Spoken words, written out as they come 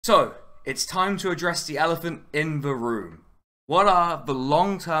So, it's time to address the elephant in the room. What are the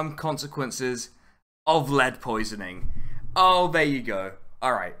long-term consequences of lead poisoning? Oh, there you go.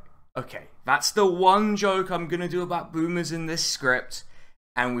 Alright, okay. That's the one joke I'm gonna do about boomers in this script,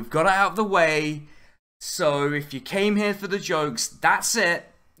 and we've got it out of the way. So, if you came here for the jokes, that's it.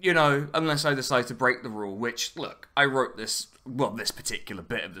 You know, unless I decide to break the rule, which, look, I wrote this, well, this particular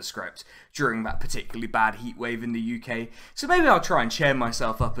bit of the script during that particularly bad heatwave in the UK, so maybe I'll try and cheer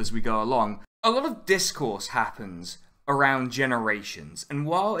myself up as we go along. A lot of discourse happens around generations, and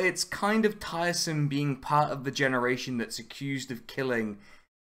while it's kind of tiresome being part of the generation that's accused of killing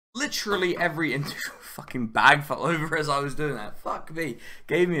literally every fucking bag fell over as I was doing that. Fuck me.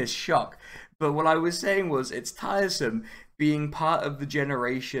 Gave me a shock. But what I was saying was, it's tiresome being part of the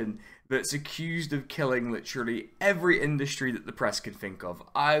generation that's accused of killing literally every industry that the press could think of.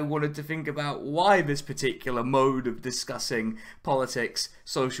 I wanted to think about why this particular mode of discussing politics,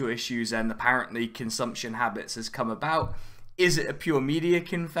 social issues, and apparently consumption habits has come about. Is it a pure media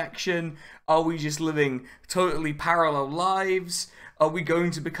confection? Are we just living totally parallel lives? Are we going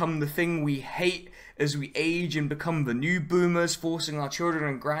to become the thing we hate as we age and become the new boomers, forcing our children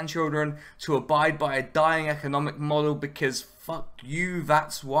and grandchildren to abide by a dying economic model because fuck you,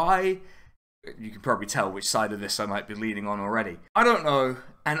 that's why? You can probably tell which side of this I might be leaning on already. I don't know,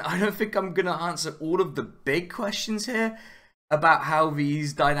 and I don't think I'm gonna answer all of the big questions here about how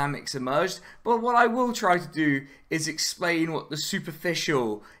these dynamics emerged, but what I will try to do is explain what the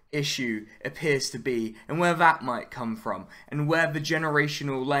superficial issue appears to be and where that might come from, and where the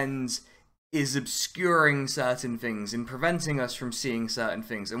generational lens is obscuring certain things and preventing us from seeing certain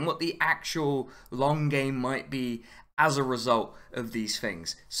things, and what the actual long game might be as a result of these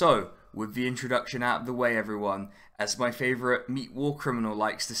things. So, with the introduction out of the way, everyone, as my favourite meat war criminal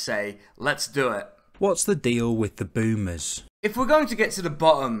likes to say, let's do it. What's the deal with the boomers? If we're going to get to the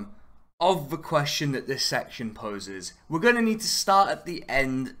bottom of the question that this section poses, we're going to need to start at the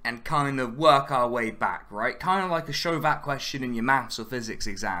end and kind of work our way back, right? Kind of like a show that question in your maths or physics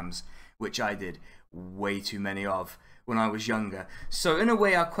exams, which I did way too many of when I was younger. So in a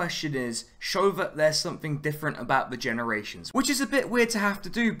way, our question is, show that there's something different about the generations, which is a bit weird to have to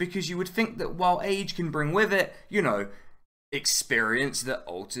do, because you would think that while age can bring with it, you know, experience that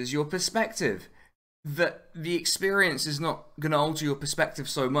alters your perspective, that the experience is not going to alter your perspective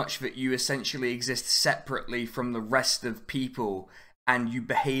so much that you essentially exist separately from the rest of people and you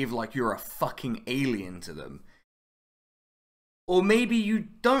behave like you're a fucking alien to them. Or maybe you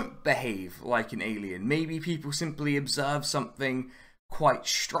don't behave like an alien. Maybe people simply observe something quite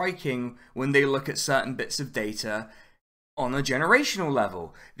striking when they look at certain bits of data on a generational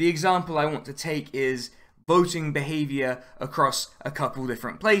level. The example I want to take is voting behavior across a couple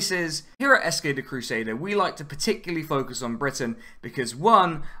different places. Here at SK the Crusader, we like to particularly focus on Britain because,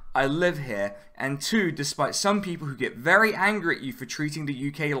 one, I live here, and two, despite some people who get very angry at you for treating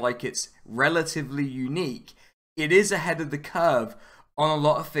the UK like it's relatively unique, it is ahead of the curve on a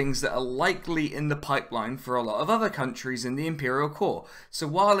lot of things that are likely in the pipeline for a lot of other countries in the imperial core. So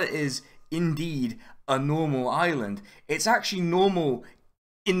while it is indeed a normal island, it's actually normal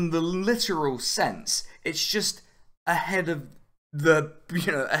in the literal sense. It's just ahead of the,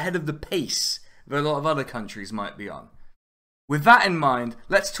 ahead of the pace that a lot of other countries might be on. With that in mind,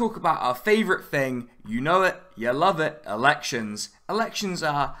 let's talk about our favorite thing. You know it, you love it, elections. Elections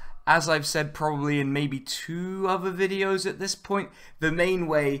are, as I've said probably in maybe 2 other videos at this point, the main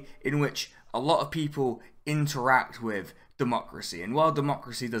way in which a lot of people interact with democracy. And while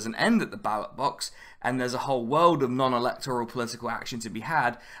democracy doesn't end at the ballot box, and there's a whole world of non-electoral political action to be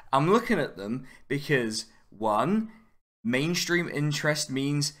had, I'm looking at them because, one, mainstream interest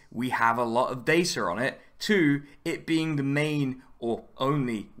means we have a lot of data on it. 2, it being the main or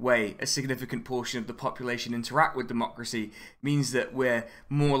only way a significant portion of the population interact with democracy means that we're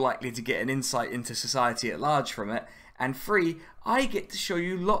more likely to get an insight into society at large from it. And 3, I get to show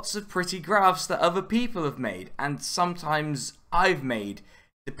you lots of pretty graphs that other people have made, and sometimes I've made,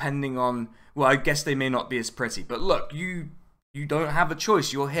 depending on, well, I guess they may not be as pretty. But look, you don't have a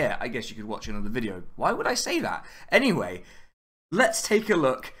choice, you're here. I guess you could watch another video. Why would I say that? Anyway, let's take a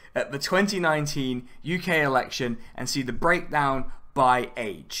look at the 2019 UK election and see the breakdown by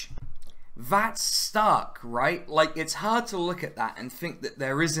age. That's stark, right? Like, it's hard to look at that and think that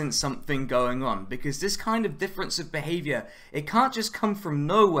there isn't something going on, because this kind of difference of behavior, it can't just come from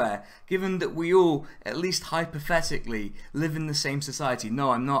nowhere, given that we all, at least hypothetically, live in the same society.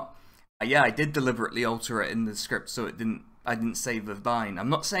 No, I'm not. Yeah, I did deliberately alter it in the script so I didn't say the line. I'm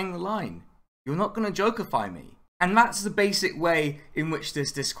not saying the line. You're not going to jokify me. And that's the basic way in which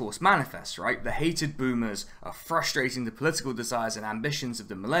this discourse manifests, right? The hated boomers are frustrating the political desires and ambitions of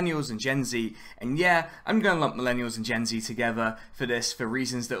the millennials and Gen Z. And yeah, I'm going to lump millennials and Gen Z together for this for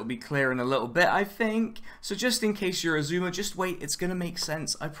reasons that will be clear in a little bit, I think. So just in case you're a Zoomer, just wait, it's going to make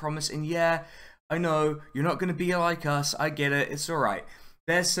sense, I promise. And yeah, I know, you're not going to be like us, I get it, it's alright.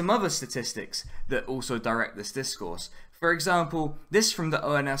 There's some other statistics that also direct this discourse. For example, this from the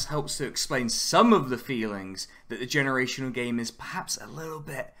ONS helps to explain some of the feelings that the generational game is perhaps a little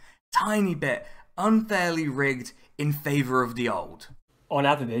bit, tiny bit, unfairly rigged in favour of the old. On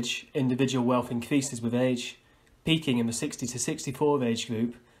average, individual wealth increases with age, peaking in the 60 to 64 age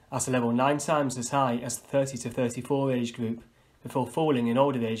group at a level 9 times as high as the 30 to 34 age group, before falling in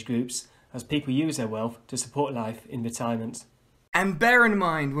older age groups as people use their wealth to support life in retirement. And bear in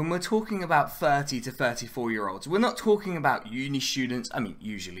mind, when we're talking about 30 to 34-year-olds, we're not talking about uni students. I mean,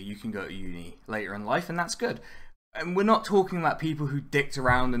 usually you can go to uni later in life, and that's good. And we're not talking about people who dicked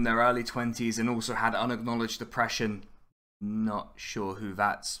around in their early 20s and also had unacknowledged depression. Not sure who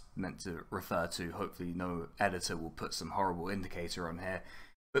that's meant to refer to. Hopefully no editor will put some horrible indicator on here.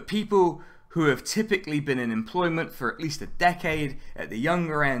 But people who have typically been in employment for at least a decade at the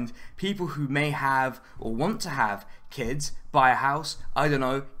younger end, people who may have or want to have kids, buy a house, I don't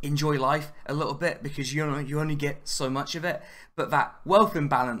know, enjoy life a little bit because you know you only get so much of it, but that wealth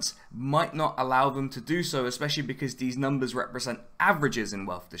imbalance might not allow them to do so, especially because these numbers represent averages in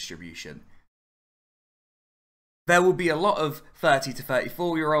wealth distribution. There will be a lot of 30 to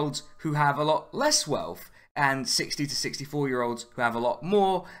 34-year-olds who have a lot less wealth, and 60 to 64-year-olds who have a lot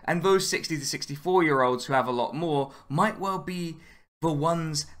more, and those 60 to 64-year-olds who have a lot more might well be the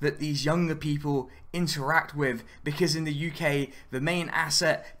ones that these younger people interact with, because in the UK, the main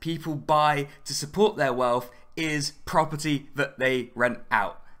asset people buy to support their wealth is property that they rent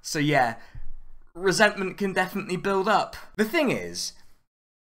out. So yeah, resentment can definitely build up. The thing is,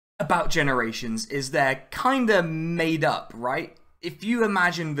 about generations, is they're kinda made up, right? If you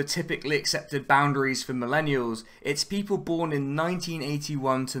imagine the typically accepted boundaries for millennials, it's people born in 1981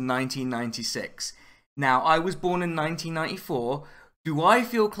 to 1996. Now, I was born in 1994. Do I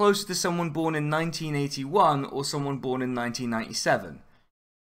feel closer to someone born in 1981 or someone born in 1997?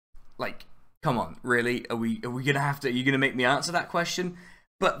 Like, come on, really? Are you gonna make me answer that question?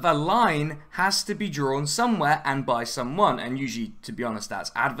 But the line has to be drawn somewhere and by someone, and usually, to be honest,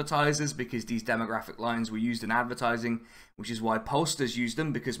 that's advertisers, because these demographic lines were used in advertising, which is why pollsters use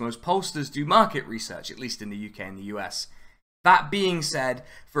them, because most pollsters do market research, at least in the UK and the US. That being said,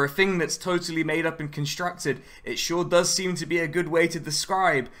 for a thing that's totally made up and constructed, it sure does seem to be a good way to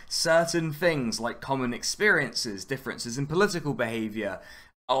describe certain things like common experiences, differences in political behaviour,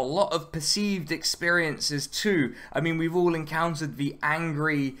 a lot of perceived experiences too. I mean, we've all encountered the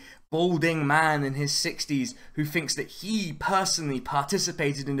angry, balding man in his 60s who thinks that he personally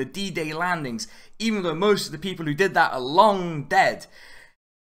participated in the D-Day landings, even though most of the people who did that are long dead.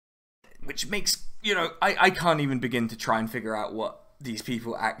 Which makes, you know, I can't even begin to try and figure out what these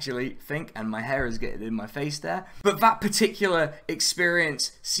people actually think, and my hair is getting in my face there. But that particular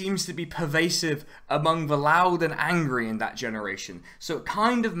experience seems to be pervasive among the loud and angry in that generation. So it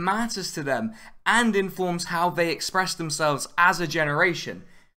kind of matters to them and informs how they express themselves as a generation.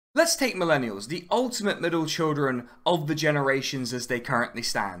 Let's take millennials, the ultimate middle children of the generations as they currently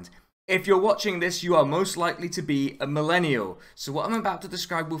stand. If you're watching this, you are most likely to be a millennial. So what I'm about to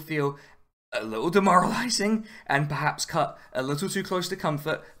describe will feel a little demoralizing and perhaps cut a little too close to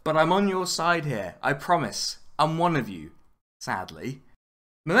comfort, but I'm on your side here. I promise. I'm one of you. Sadly.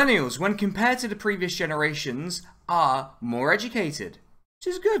 Millennials, when compared to the previous generations, are more educated.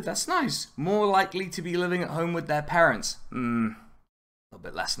 Which is good, that's nice. More likely to be living at home with their parents. A little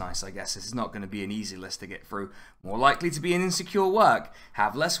bit less nice, I guess. This is not going to be an easy list to get through. More likely to be in insecure work.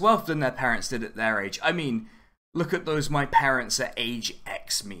 Have less wealth than their parents did at their age. I mean, look at those my parents at age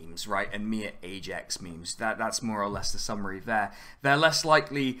X memes, right? And me at age X memes. That's more or less the summary there. They're less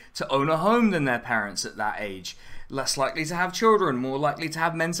likely to own a home than their parents at that age. Less likely to have children. More likely to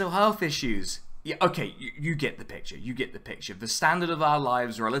have mental health issues. Yeah, okay, you get the picture. You get the picture. The standard of our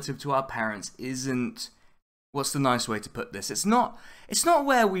lives relative to our parents isn't... What's the nice way to put this? It's not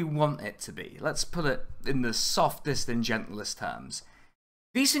where we want it to be. Let's put it in the softest and gentlest terms.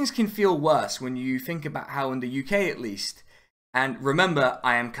 These things can feel worse when you think about how in the UK at least, and remember,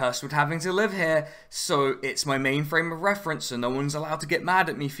 I am cursed with having to live here, so it's my main frame of reference, so no one's allowed to get mad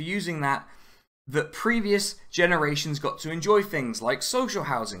at me for using that. that previous generations got to enjoy things like social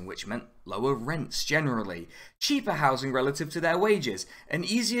housing, which meant lower rents generally, cheaper housing relative to their wages, an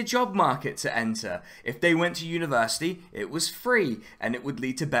easier job market to enter. If they went to university, it was free, and it would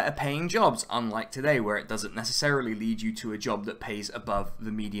lead to better paying jobs, unlike today where it doesn't necessarily lead you to a job that pays above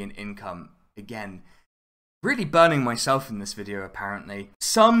the median income. Again, really burning myself in this video apparently.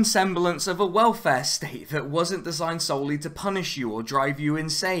 Some semblance of a welfare state that wasn't designed solely to punish you or drive you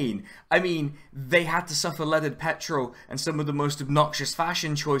insane. I mean, they had to suffer leaded petrol and some of the most obnoxious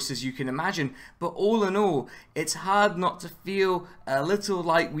fashion choices you can imagine, but all in all, it's hard not to feel a little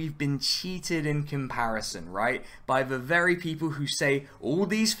like we've been cheated in comparison, right? By the very people who say all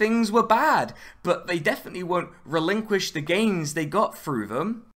these things were bad, but they definitely won't relinquish the gains they got through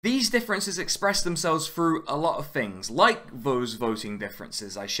them. These differences express themselves through a lot of things, like those voting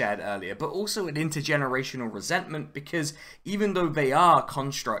differences I shared earlier, but also an intergenerational resentment, because even though they are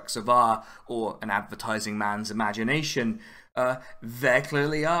constructs of our, or an advertising man's imagination, there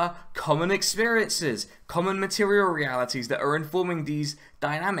clearly are common experiences, common material realities that are informing these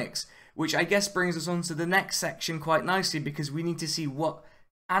dynamics, which I guess brings us on to the next section quite nicely, because we need to see what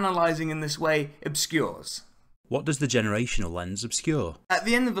analysing in this way obscures. What does the generational lens obscure? At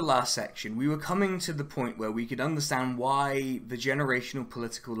the end of the last section, we were coming to the point where we could understand why the generational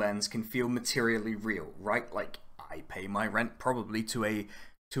political lens can feel materially real, right? Like, I pay my rent probably to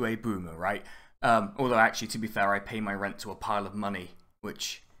a boomer, right? Although actually, to be fair, I pay my rent to a pile of money,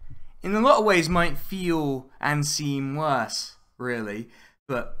 which in a lot of ways might feel and seem worse, really.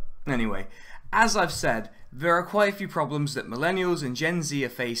 But anyway, as I've said, there are quite a few problems that millennials and Gen Z are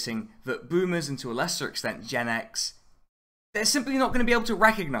facing that boomers, and to a lesser extent Gen X, they're simply not going to be able to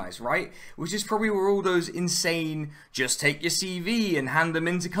recognize, right? Which is probably where all those insane, just take your CV and hand them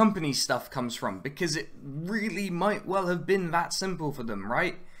into company stuff comes from, because it really might well have been that simple for them,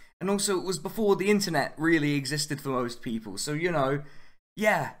 right? And also it was before the internet really existed for most people, so you know,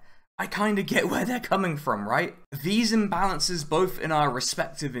 yeah, I kind of get where they're coming from, right? These imbalances, both in our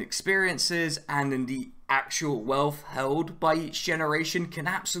respective experiences and in the actual wealth held by each generation, can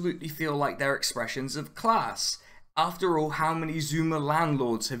absolutely feel like they're expressions of class. After all, how many Zoomer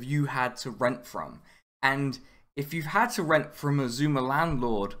landlords have you had to rent from? And if you've had to rent from a Zoomer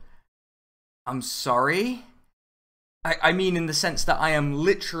landlord, I'm sorry? I mean in the sense that I am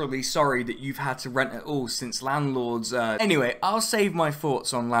literally sorry that you've had to rent at all, since landlords, Anyway, I'll save my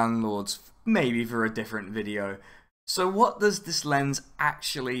thoughts on landlords maybe for a different video. So what does this lens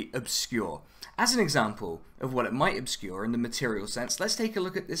actually obscure? As an example of what it might obscure in the material sense, let's take a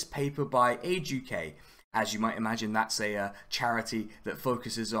look at this paper by Age UK. As you might imagine, that's a charity that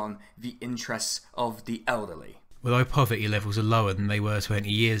focuses on the interests of the elderly. Although poverty levels are lower than they were 20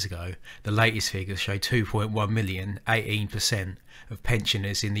 years ago, the latest figures show 2.1 million, 18% of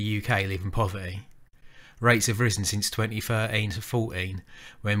pensioners in the UK live in poverty. Rates have risen since 2013 to 14,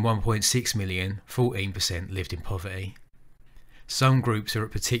 when 1.6 million, 14% lived in poverty. Some groups are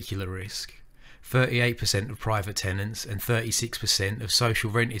at particular risk. 38% of private tenants and 36% of social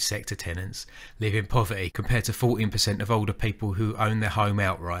rented sector tenants live in poverty, compared to 14% of older people who own their home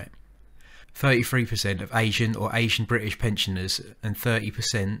outright. 33% of Asian or Asian British pensioners and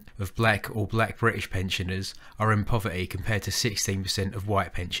 30% of Black or Black British pensioners are in poverty, compared to 16% of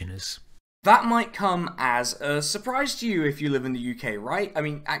white pensioners. That might come as a surprise to you if you live in the UK, right? I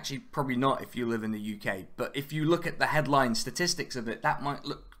mean, actually, probably not if you live in the UK, but if you look at the headline statistics of it, that might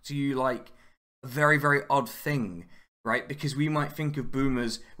look to you like a very, very odd thing, right? Because we might think of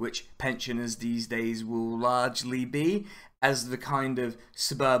boomers, which pensioners these days will largely be, as the kind of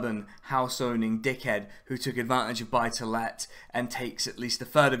suburban house-owning dickhead who took advantage of buy-to-let and takes at least a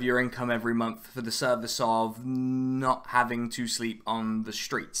third of your income every month for the service of not having to sleep on the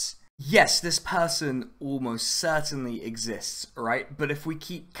streets. Yes, this person almost certainly exists, right? But if we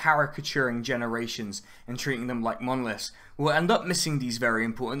keep caricaturing generations and treating them like monoliths, we'll end up missing these very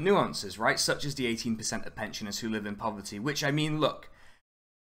important nuances, right? Such as the 18% of pensioners who live in poverty, which, I mean, look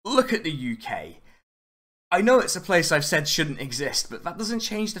at the UK. I know it's a place I've said shouldn't exist, but that doesn't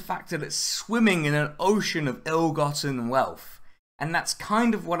change the fact that it's swimming in an ocean of ill-gotten wealth. And that's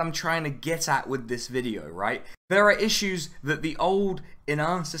kind of what I'm trying to get at with this video, right? There are issues that the old in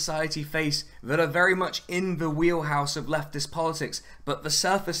our society face that are very much in the wheelhouse of leftist politics, but the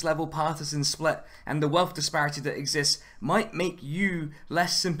surface level partisan split and the wealth disparity that exists might make you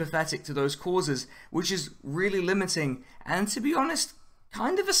less sympathetic to those causes, which is really limiting and, to be honest,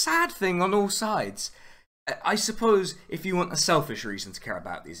 kind of a sad thing on all sides. I suppose if you want a selfish reason to care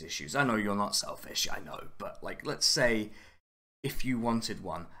about these issues, I know you're not selfish, I know, but like, let's say if you wanted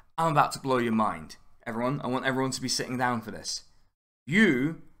one, I'm about to blow your mind. Everyone, I want everyone to be sitting down for this.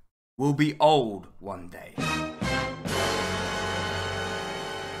 You will be old one day.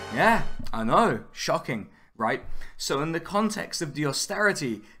 Yeah, I know, shocking, right? So in the context of the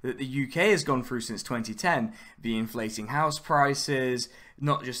austerity that the UK has gone through since 2010, the inflating house prices,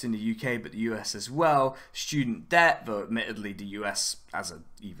 not just in the UK but the US as well, student debt, though admittedly the US has an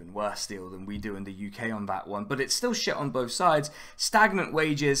even worse deal than we do in the UK on that one, but it's still shit on both sides, stagnant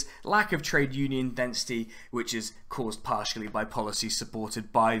wages, lack of trade union density, which is caused partially by policies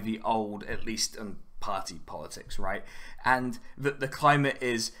supported by the old, at least party politics, right? And that the climate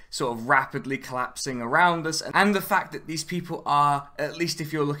is sort of rapidly collapsing around us, and the fact that these people are, at least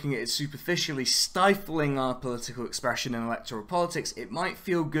if you're looking at it superficially, stifling our political expression in electoral politics, it might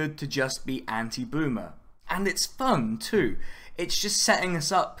feel good to just be anti-boomer. And it's fun too. It's just setting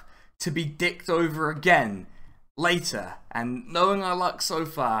us up to be dicked over again later, and knowing our luck so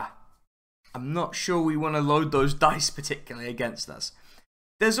far, I'm not sure we want to load those dice particularly against us.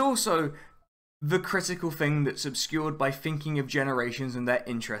 There's also the critical thing that's obscured by thinking of generations and their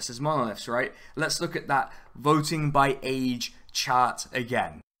interests as monoliths, right? Let's look at that voting by age chart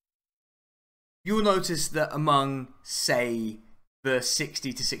again. You'll notice that among, say, the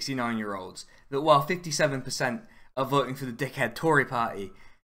 60 to 69 year olds, that while 57% are voting for the dickhead Tory party,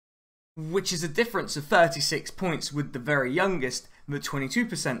 which is a difference of 36 points with the very youngest, that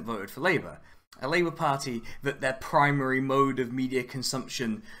 22% voted for Labour. A Labour Party that their primary mode of media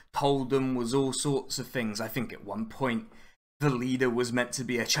consumption told them was all sorts of things. I think at one point the leader was meant to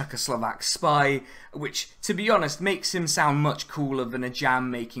be a Czechoslovak spy, which, to be honest, makes him sound much cooler than a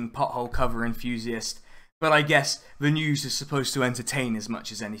jam-making pothole cover enthusiast. But I guess the news is supposed to entertain as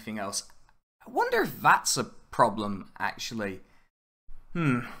much as anything else. I wonder if that's a problem, actually.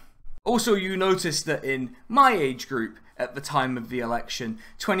 Also, you notice that in my age group, at the time of the election,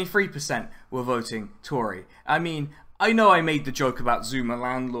 23% were voting Tory. I mean, I know I made the joke about Zoomer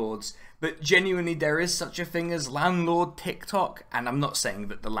landlords, but genuinely there is such a thing as landlord TikTok, and I'm not saying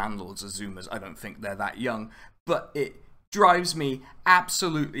that the landlords are Zoomers, I don't think they're that young, but it drives me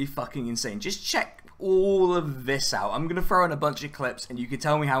absolutely fucking insane. Just check all of this out. I'm gonna throw in a bunch of clips and you can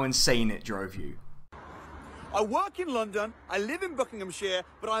tell me how insane it drove you. I work in London, I live in Buckinghamshire,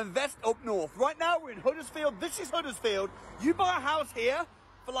 but I invest up north. Right now we're in Huddersfield, this is Huddersfield. You buy a house here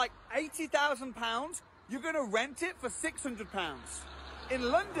for like £80,000, you're gonna rent it for £600.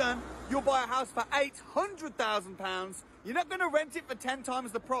 In London, you'll buy a house for £800,000, you're not gonna rent it for 10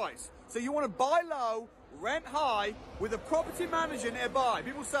 times the price. So you wanna buy low, rent high, with a property manager nearby.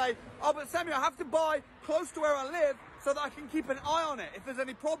 People say, oh, but Samuel, I have to buy close to where I live so that I can keep an eye on it if there's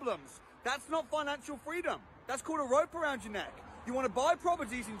any problems. That's not financial freedom. That's called a rope around your neck. You want to buy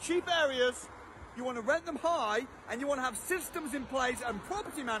properties in cheap areas, you want to rent them high, and you want to have systems in place and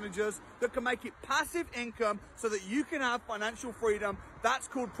property managers that can make it passive income so that you can have financial freedom. That's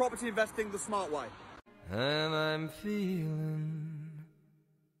called property investing the smart way. And I'm feeling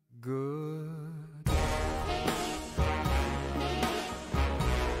good.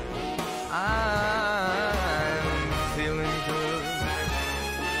 I'm feeling good.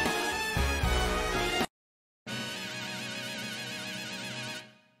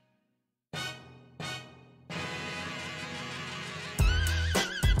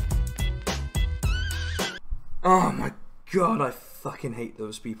 Oh my god, I fucking hate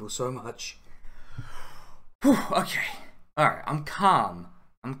those people so much. Whew, okay. Alright, I'm calm.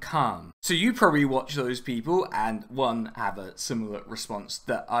 So you probably watch those people and, one, have a similar response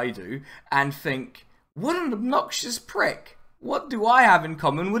that I do, and think, what an obnoxious prick. What do I have in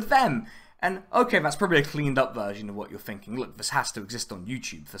common with them? And, okay, that's probably a cleaned up version of what you're thinking. Look, this has to exist on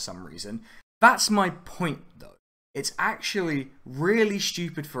YouTube for some reason. That's my point, though. It's actually really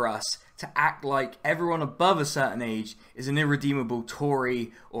stupid for us to act like everyone above a certain age is an irredeemable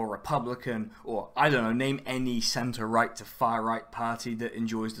Tory or Republican or, I don't know, name any centre-right to far-right party that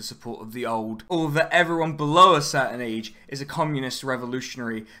enjoys the support of the old, or that everyone below a certain age is a communist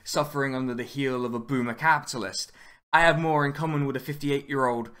revolutionary suffering under the heel of a boomer capitalist. I have more in common with a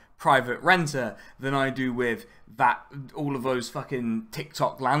 58-year-old private renter than I do with all of those fucking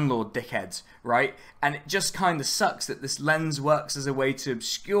TikTok landlord dickheads, right? And it just kind of sucks that this lens works as a way to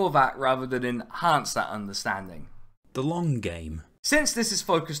obscure that rather than enhance that understanding. The long game. Since this is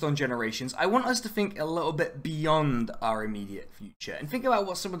focused on generations, I want us to think a little bit beyond our immediate future and think about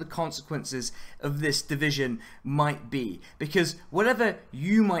what some of the consequences of this division might be. Because whatever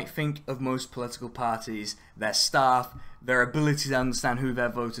you might think of most political parties, their staff, their ability to understand who their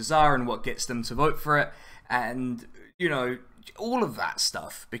voters are and what gets them to vote for it, and, you know, all of that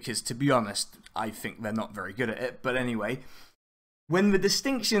stuff, because to be honest, I think they're not very good at it, but anyway, when the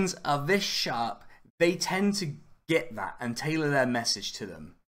distinctions are this sharp, they tend to get that and tailor their message to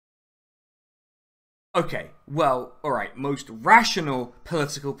them. Okay, well, alright, most rational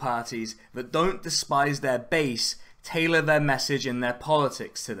political parties that don't despise their base tailor their message and their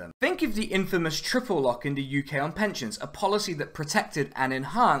politics to them. Think of the infamous triple lock in the UK on pensions, a policy that protected and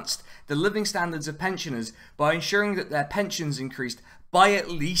enhanced the living standards of pensioners by ensuring that their pensions increased by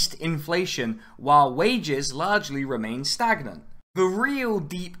at least inflation, while wages largely remained stagnant. The real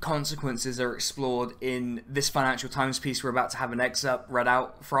deep consequences are explored in this Financial Times piece we're about to have an excerpt read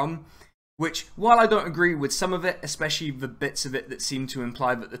out from, which, while I don't agree with some of it, especially the bits of it that seem to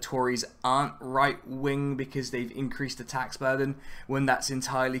imply that the Tories aren't right-wing because they've increased the tax burden, when that's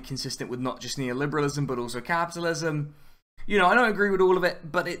entirely consistent with not just neoliberalism but also capitalism. You know, I don't agree with all of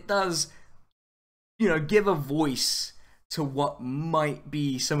it, but it does, you know, give a voice to what might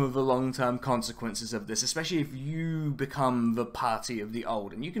be some of the long-term consequences of this, especially if you become the party of the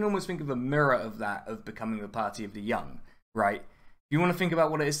old. And you can almost think of a mirror of that, of becoming the party of the young, right? If you want to think about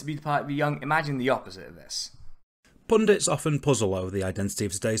what it is to be the party of the young, imagine the opposite of this. Pundits often puzzle over the identity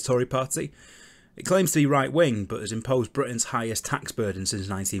of today's Tory party. It claims to be right-wing, but has imposed Britain's highest tax burden since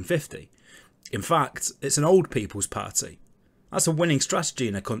 1950. In fact, it's an old people's party. That's a winning strategy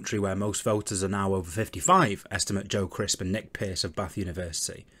in a country where most voters are now over 55, estimate Joe Crisp and Nick Pearce of Bath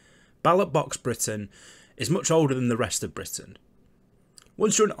University. Ballot box Britain is much older than the rest of Britain.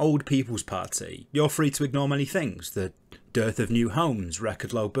 Once you're an old people's party, you're free to ignore many things. The dearth of new homes,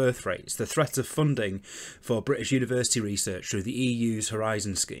 record low birth rates, the threat of funding for British university research through the EU's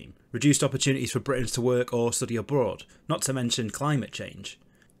Horizon scheme, reduced opportunities for Britons to work or study abroad, not to mention climate change.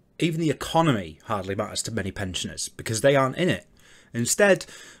 Even the economy hardly matters to many pensioners, because they aren't in it. Instead,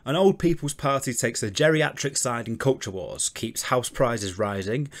 an old people's party takes the geriatric side in culture wars, keeps house prices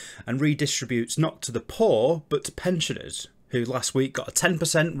rising, and redistributes not to the poor, but to pensioners, who last week got a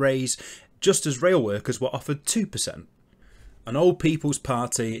 10% raise just as rail workers were offered 2%. An old people's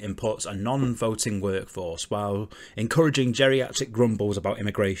party imports a non-voting workforce while encouraging geriatric grumbles about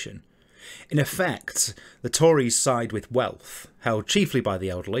immigration. In effect, the Tories side with wealth, held chiefly by the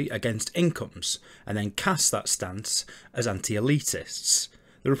elderly, against incomes, and then cast that stance as anti-elitists.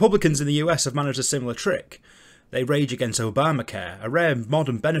 The Republicans in the US have managed a similar trick. They rage against Obamacare, a rare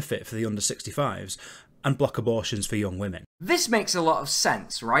modern benefit for the under 65s, and block abortions for young women. This makes a lot of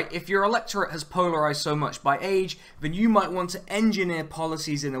sense, right? If your electorate has polarised so much by age, then you might want to engineer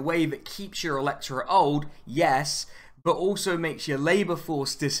policies in a way that keeps your electorate old, yes, but also makes your labour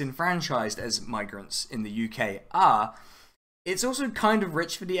force disenfranchised, as migrants in the UK are. It's also kind of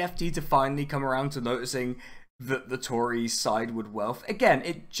rich for the FT to finally come around to noticing that the Tories side with wealth. Again,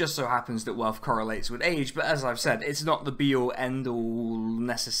 it just so happens that wealth correlates with age, but as I've said, it's not the be-all, end-all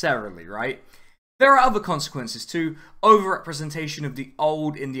necessarily, right? There are other consequences too. Overrepresentation of the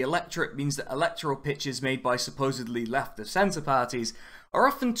old in the electorate means that electoral pitches made by supposedly left of centre parties are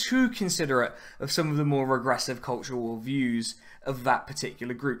often too considerate of some of the more regressive cultural views of that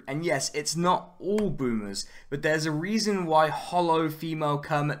particular group. And yes, it's not all boomers, but there's a reason why hollow female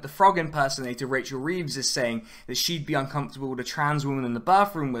Kermit the Frog impersonator Rachel Reeves is saying that she'd be uncomfortable with a trans woman in the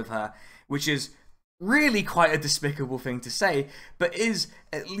bathroom with her, which is really quite a despicable thing to say, but is,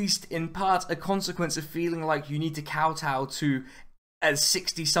 at least in part, a consequence of feeling like you need to kowtow to a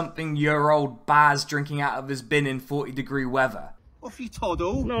 60-something-year-old Baz drinking out of his bin in 40-degree weather. Off you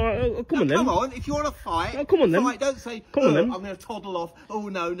toddle. No, come on then. Come on, if you want to fight, No, come on then. fight. Don't say, Come on then. I'm going to toddle off. Oh,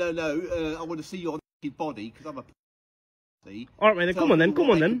 no, I want to see your naked body, because I'm a pussy. Alright, mate, then Tell come on then, people come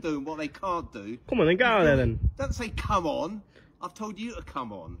what on they then. can do and what they can't do. Come on then, get out of there then. Don't say come on. I've told you to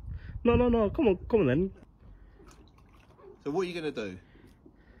come on. No, come on then. So what are you going to do?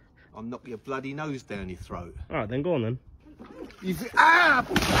 I'll knock your bloody nose down your throat. Alright then, go on then.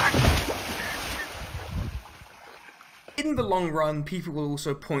 In the long run, people will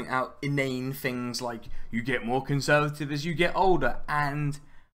also point out inane things like you get more conservative as you get older, and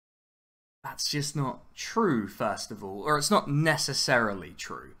that's just not true, first of all, or it's not necessarily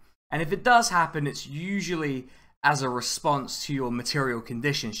true. And if it does happen, it's usually as a response to your material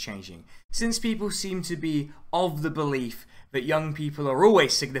conditions changing, since people seem to be of the belief that young people are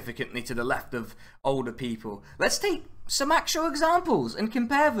always significantly to the left of older people. Let's take some actual examples and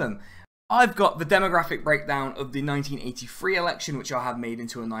compare them. I've got the demographic breakdown of the 1983 election, which I'll have made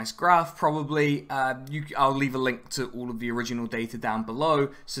into a nice graph, probably. I'll leave a link to all of the original data down below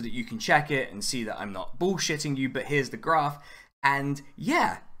so that you can check it and see that I'm not bullshitting you, but here's the graph. And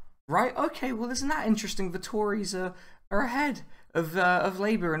yeah, right, okay, well isn't that interesting? The Tories are ahead of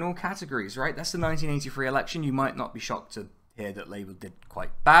Labour in all categories, right? That's the 1983 election. You might not be shocked to hear that Labour did quite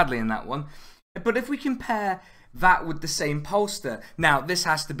badly in that one. But if we compare that with the same pollster, now this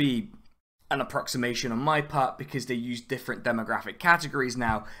has to be an approximation on my part because they use different demographic categories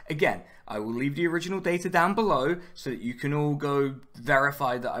now. Again, I will leave the original data down below so that you can all go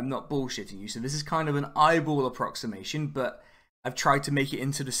verify that I'm not bullshitting you. So this is kind of an eyeball approximation, but I've tried to make it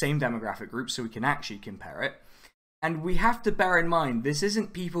into the same demographic group so we can actually compare it. And we have to bear in mind, this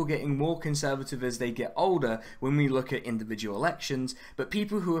isn't people getting more conservative as they get older when we look at individual elections, but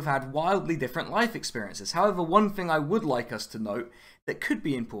people who have had wildly different life experiences. However, one thing I would like us to note that could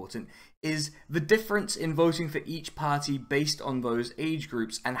be important is the difference in voting for each party based on those age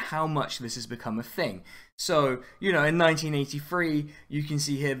groups and how much this has become a thing. So, you know, in 1983, you can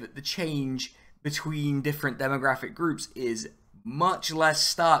see here that the change between different demographic groups is much less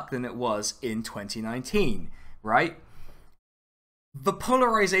stark than it was in 2019. Right? The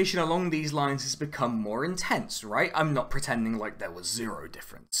polarization along these lines has become more intense, right? I'm not pretending like there was zero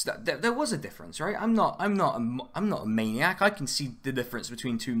difference. There was a difference, right? I'm not a maniac. I can see the difference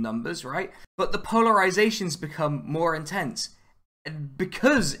between two numbers, right? But the polarization's become more intense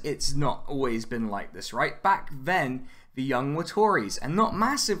because it's not always been like this, right? Back then, the young were Tories, and not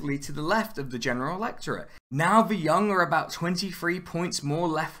massively to the left of the general electorate. Now the young are about 23 points more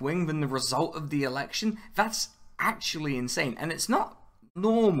left-wing than the result of the election. That's actually insane, and it's not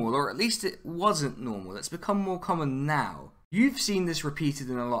normal, or at least it wasn't normal. It's become more common now. You've seen this repeated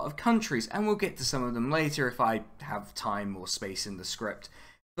in a lot of countries, and we'll get to some of them later if I have time or space in the script.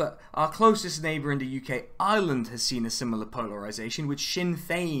 But our closest neighbour in the UK, Ireland, has seen a similar polarisation, with Sinn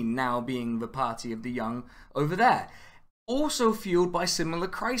Féin now being the party of the young over there. Also fueled by similar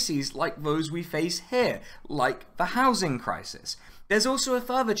crises like those we face here, like the housing crisis. There's also a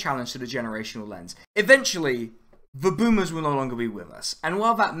further challenge to the generational lens. Eventually, the boomers will no longer be with us, and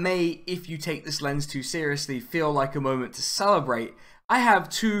while that may, if you take this lens too seriously, feel like a moment to celebrate, I have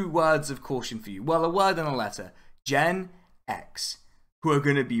two words of caution for you. Well, a word and a letter. Gen X, who are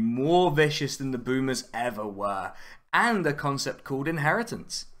going to be more vicious than the boomers ever were, and a concept called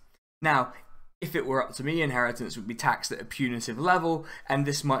inheritance. Now, if it were up to me, inheritance would be taxed at a punitive level, and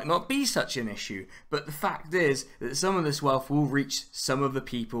this might not be such an issue, but the fact is that some of this wealth will reach some of the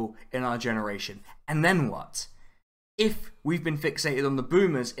people in our generation. And then what? If we've been fixated on the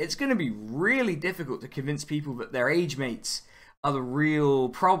boomers, it's going to be really difficult to convince people that their age mates are the real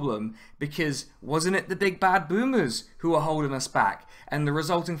problem, because wasn't it the big bad boomers who are holding us back? And the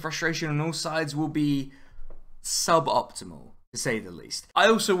resulting frustration on all sides will be suboptimal, to say the least. I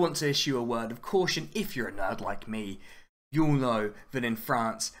also want to issue a word of caution. If you're a nerd like me, you'll know that in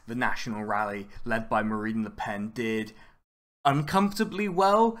France, the National Rally, led by Marine Le Pen, did uncomfortably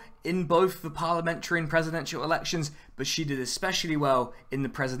well in both the parliamentary and presidential elections, but she did especially well in the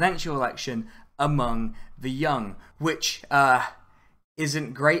presidential election among the young, which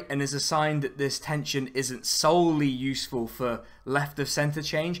isn't great, and is a sign that this tension isn't solely useful for left of centre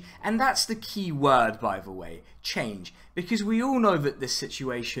change. And that's the key word, by the way, change, because we all know that this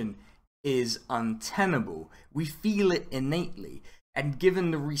situation is untenable. We feel it innately, and given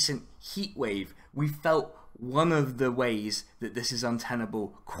the recent heat wave, we felt one of the ways that this is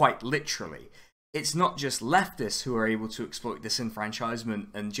untenable quite literally. It's not just leftists who are able to exploit disenfranchisement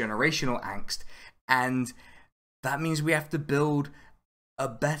and generational angst, and that means we have to build a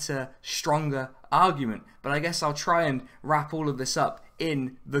better, stronger argument. But I guess I'll try and wrap all of this up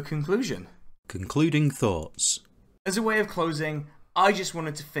in the conclusion. Concluding thoughts. As a way of closing, I just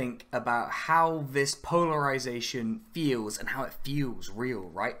wanted to think about how this polarization feels and how it feels real,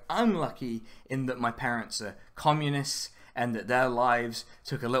 right? I'm lucky in that my parents are communists and that their lives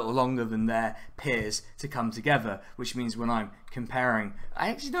took a little longer than their peers to come together, which means when I'm comparing, I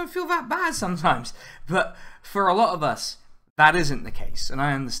actually don't feel that bad sometimes. But for a lot of us, that isn't the case, and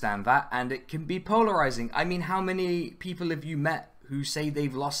I understand that, and it can be polarizing. I mean, how many people have you met who say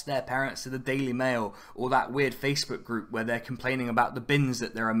they've lost their parents to the Daily Mail or that weird Facebook group where they're complaining about the bins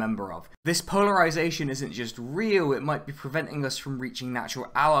that they're a member of? This polarization isn't just real, it might be preventing us from reaching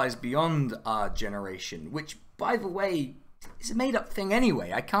natural allies beyond our generation, which, by the way, is a made-up thing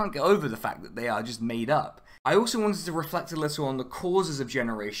anyway. I can't get over the fact that they are just made up. I also wanted to reflect a little on the causes of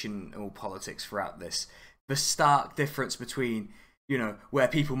generational politics throughout this. The stark difference between, you know, where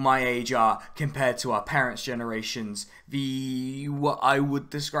people my age are compared to our parents' generations, what I would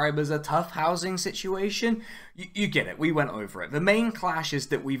describe as a tough housing situation. You get it, we went over it. The main clash is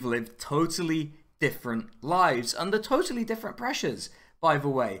that we've lived totally different lives under totally different pressures, by the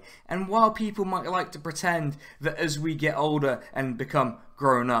way. And while people might like to pretend that as we get older and become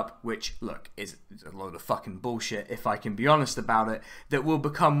grown up, which, look, is a load of fucking bullshit if I can be honest about it, that we'll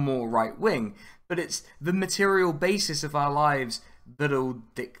become more right-wing, but it's the material basis of our lives that'll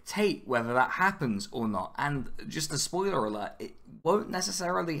dictate whether that happens or not. And just a spoiler alert, won't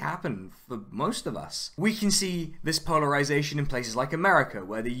necessarily happen for most of us. We can see this polarization in places like America,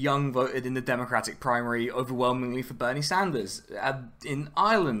 where the young voted in the Democratic primary overwhelmingly for Bernie Sanders. In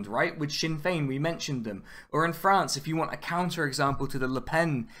Ireland, right, with Sinn Féin, we mentioned them. Or in France, if you want a counter-example to the Le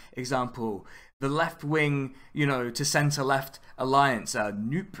Pen example, the left-wing, to centre-left alliance,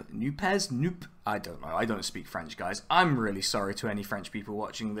 NUPES, I don't know, I don't speak French, guys. I'm really sorry to any French people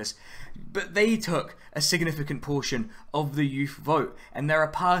watching this. But they took a significant portion of the youth vote, and there are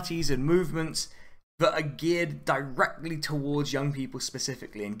parties and movements that are geared directly towards young people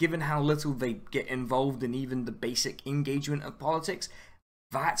specifically, and given how little they get involved in even the basic engagement of politics,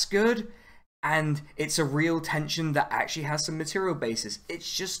 that's good. And it's a real tension that actually has some material basis.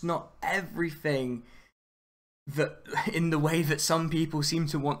 It's just not everything that, in the way that some people seem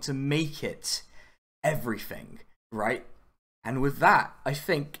to want to make it everything, right? And with that, I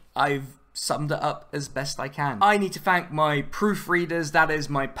think I've summed it up as best I can. I need to thank my proofreaders, that is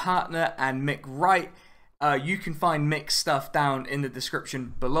my partner and Mick Wright. You can find Mick's stuff down in the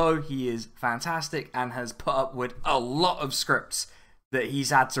description below. He is fantastic and has put up with a lot of scripts that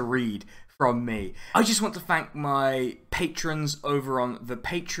he's had to read from me. I just want to thank my patrons over on the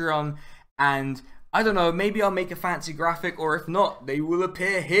Patreon, and I don't know, maybe I'll make a fancy graphic, or if not, they will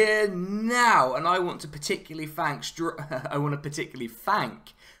appear here now. And I want to particularly thank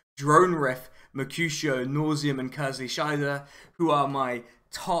Drone Riff, Mercutio, Nauseum, and Kersley Scheider, who are my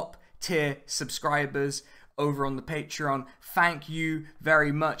top tier subscribers over on the Patreon. Thank you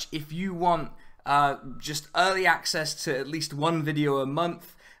very much. If you want just early access to at least one video a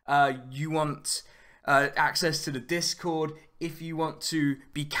month, you want access to the Discord, if you want to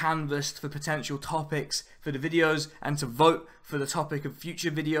be canvassed for potential topics for the videos and to vote for the topic of future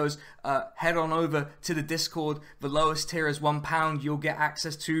videos, head on over to the Discord. The lowest tier is £1. You'll get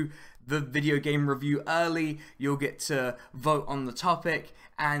access to the video game review early, you'll get to vote on the topic,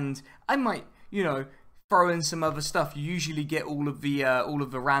 and I might, throw in some other stuff. You usually get all of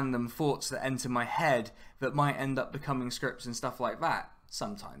the random thoughts that enter my head that might end up becoming scripts and stuff like that.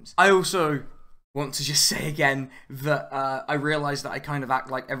 Sometimes. I also want to just say again that I realize that I kind of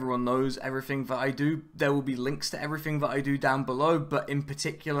act like everyone knows everything that I do. There will be links to everything that I do down below, but in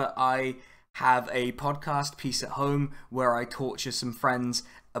particular I have a podcast, Peace at Home, where I torture some friends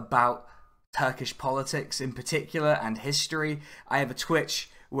about Turkish politics in particular and history. I have a Twitch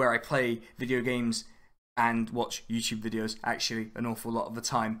where I play video games and watch YouTube videos, actually, an awful lot of the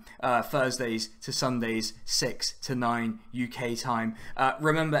time. Thursdays to Sundays, 6 to 9 UK time.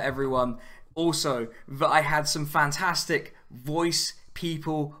 Remember, everyone, also, that I had some fantastic voice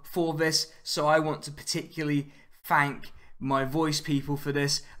people for this, so I want to particularly thank my voice people for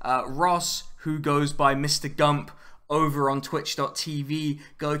this. Ross, who goes by Mr. Gump, over on twitch.tv,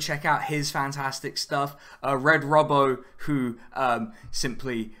 go check out his fantastic stuff. Red Robbo, who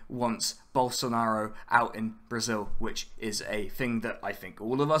simply wants Bolsonaro out in Brazil, which is a thing that I think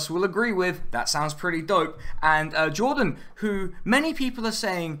all of us will agree with. That sounds pretty dope. And Jordan, who many people are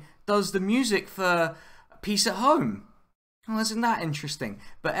saying does the music for Peace at Home. Well, isn't that interesting?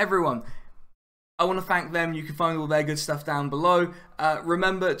 But everyone, I want to thank them. You can find all their good stuff down below.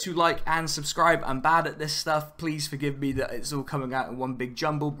 Remember to like and subscribe. I'm bad at this stuff. Please forgive me that it's all coming out in one big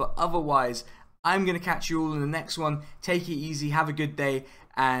jumble. But otherwise, I'm going to catch you all in the next one. Take it easy. Have a good day.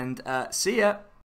 And see ya.